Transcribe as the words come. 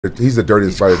He's the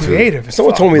dirtiest fighter too. Creative.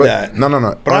 Someone told me that. No.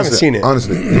 But I haven't seen it.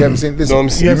 Honestly, you haven't seen this. No, I'm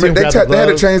seeing they had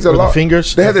to change the law.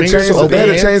 Fingers. They had to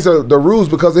change the rules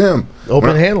because of him.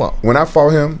 Open hand lock. When I fought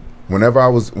him, whenever I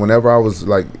was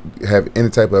like have any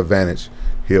type of advantage,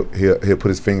 he'll put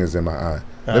his fingers in my eye.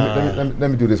 Let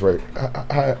me do this right.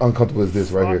 How uncomfortable is this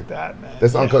right here? That, man.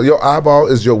 That's uncomfortable. Your eyeball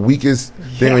is your weakest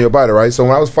thing on your body, right? So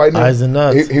when I was fighting him, eyes and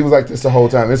nuts. He was like this the whole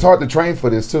time. It's hard to train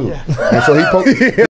for this too. And so he poked.